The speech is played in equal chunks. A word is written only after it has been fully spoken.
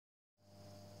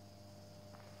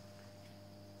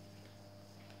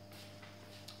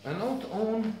A note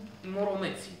on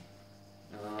Morometii.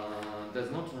 There's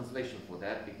no translation for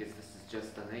that because this is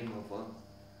just the name of a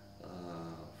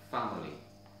family,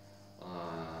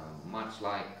 much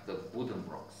like the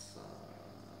Buddenbrooks.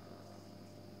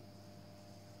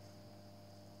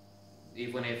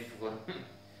 Even if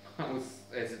I was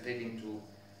hesitating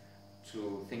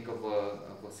to think of a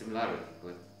similarity,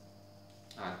 but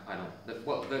I don't.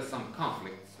 Well, there's some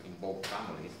conflicts in both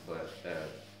families, but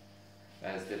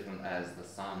as different as the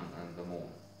sun and the moon.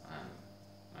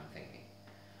 I'm thinking.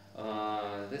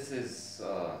 This is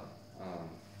a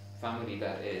family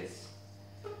that is,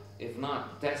 if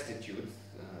not destitute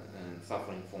and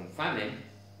suffering from famine,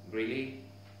 really,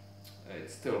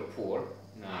 it's still poor.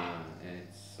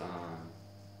 It's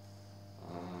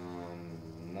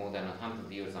more than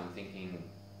 100 years. I'm thinking.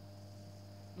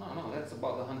 No, that's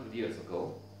about 100 years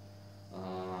ago,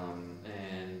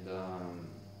 and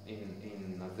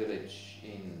in a village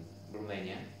in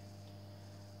Romania.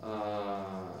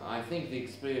 I think the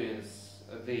experience,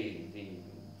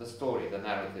 the story, the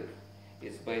narrative,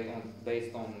 is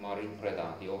based on Marin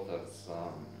Preda, the author's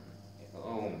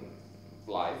own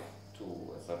life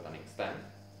to a certain extent.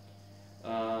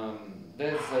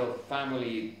 There's a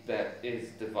family that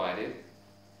is divided.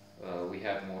 We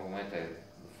have Moromete,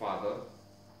 the father,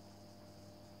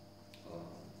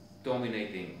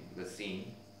 dominating the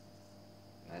scene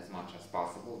as much as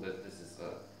possible. That this is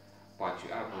a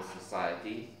patriarchal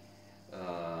society.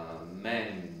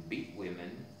 Men beat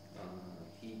women.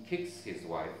 He kicks his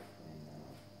wife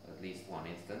in at least one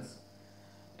instance.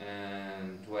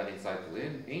 And to add insult to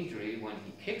injury, when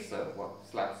he kicks her, well,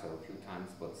 slaps her a few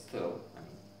times, but still, I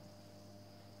mean,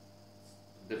 it's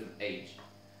a different age.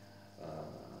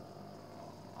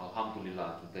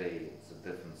 Alhamdulillah, today it's a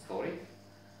different story.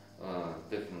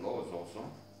 Different laws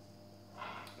also.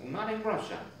 Not in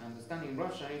Russia. I understand in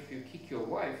Russia, if you kick your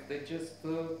wife, they just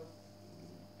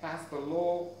passed a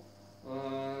law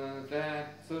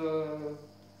that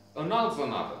annuls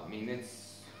another. I mean,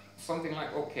 it's something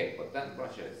like okay, but then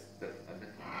Russia is a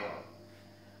different world.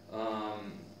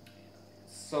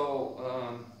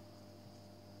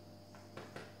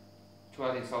 To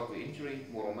add insult to injury,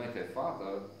 Moromete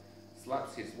father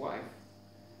slaps his wife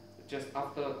just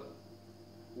after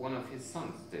one of his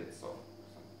sons did so.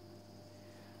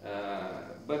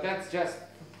 But that's just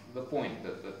the point.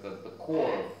 The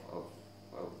core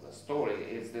of the story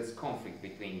is this conflict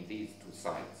between these two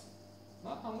sides.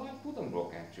 Not unlike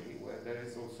Buddenbrook, actually, where there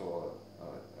is also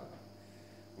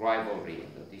a rivalry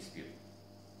and a dispute.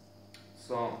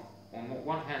 So, on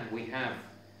one hand, we have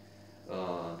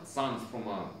sons from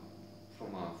a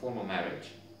former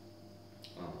marriage.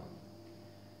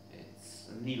 It's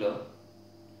Nila,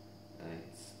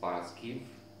 it's Paraschiv,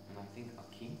 and I think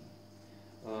Achim.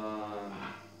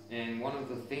 And one of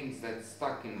the things that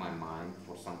stuck in my mind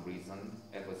for some reason,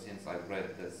 ever since I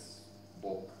read this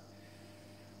book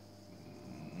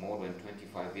more than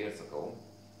 25 years ago,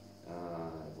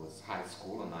 it was high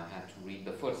school and I had to read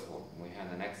the first one. We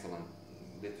had an excellent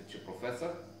literature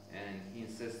professor and he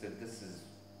insisted this is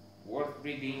worth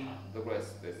reading, the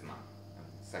rest is not.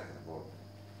 Second of all.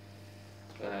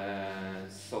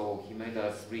 So he made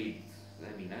us read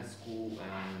Eminescu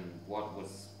and what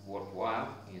was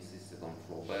worthwhile. He insisted on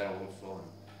Flaubert also,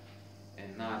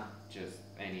 and not just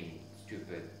any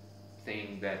stupid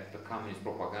thing that the communist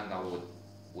propaganda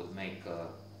would make a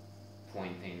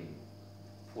point in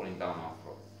pulling down our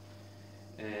throat.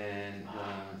 And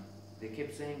they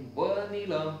kept saying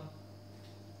vanilla,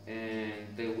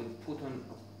 and they would put on,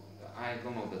 I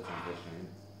don't know the translation,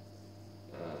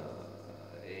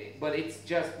 but it's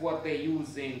just what they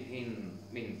use in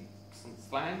some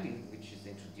slang, which is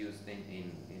introduced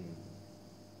in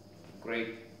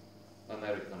great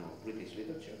American or British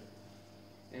literature.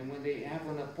 And when they have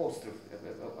an apostrophe,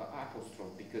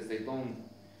 because they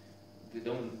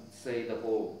don't say the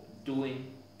whole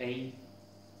doing, aim,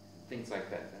 things like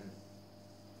that. And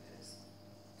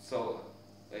so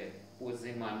it was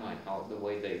in my mind how the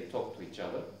way they talk to each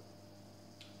other.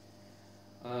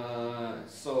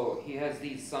 So he has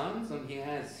these sons and he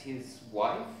has his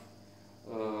wife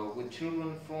with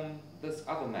children from this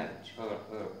other marriage,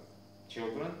 her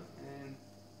children and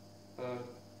her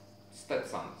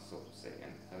stepsons, so to say.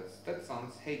 And her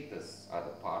stepsons hate this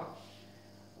other part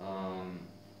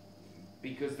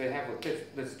because they have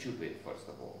they're stupid, first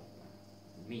of all,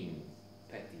 mean,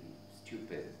 petty,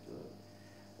 stupid,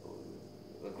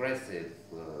 aggressive,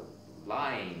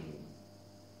 lying.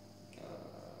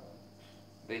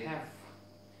 They have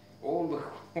all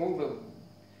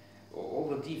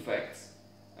the defects,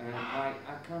 and I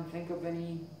can't think of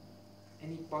any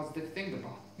positive thing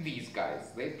about these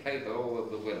guys. They play the role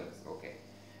of the villains, okay.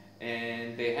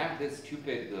 And they have this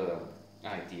stupid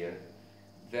idea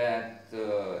that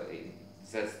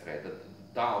zest, the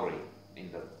dowry,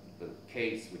 in the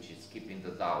case which is keeping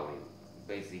the dowry,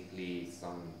 basically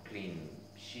some clean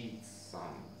sheets,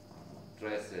 some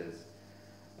dresses,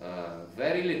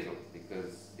 very little,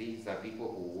 because these are people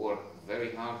who work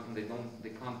very hard and they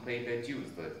can't pay their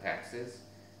dues, the taxes.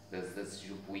 There's this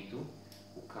jupuitu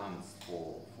who comes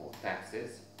for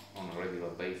taxes on a regular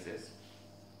basis,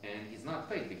 and he's not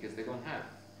paid because they don't have.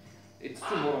 It's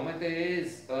true, Moromete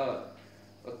is a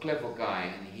clever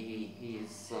guy, and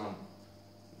he's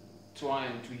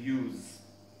trying to use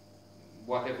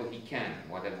whatever he can,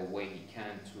 whatever way he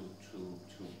can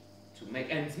to make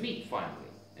ends meet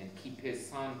finally, and keep his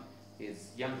son, his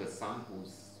younger son,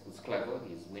 who's clever.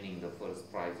 He's winning the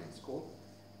first prize in school,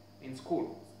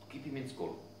 keep him in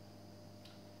school.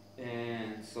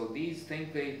 And so these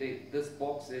think this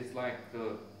box is like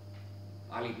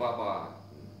Alibaba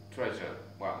treasure.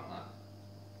 Well, not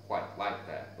quite like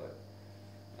that, but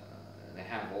they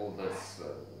have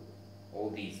all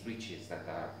these riches that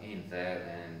are in there,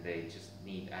 and they just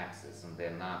need access, and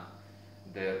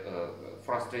they're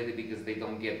frustrated because they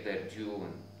don't get their due,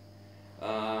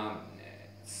 and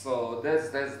so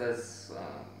there's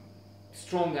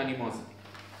strong animosity.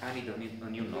 I need a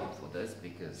new note for this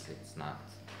because it's not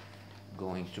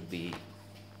going to be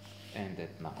ended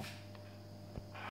now.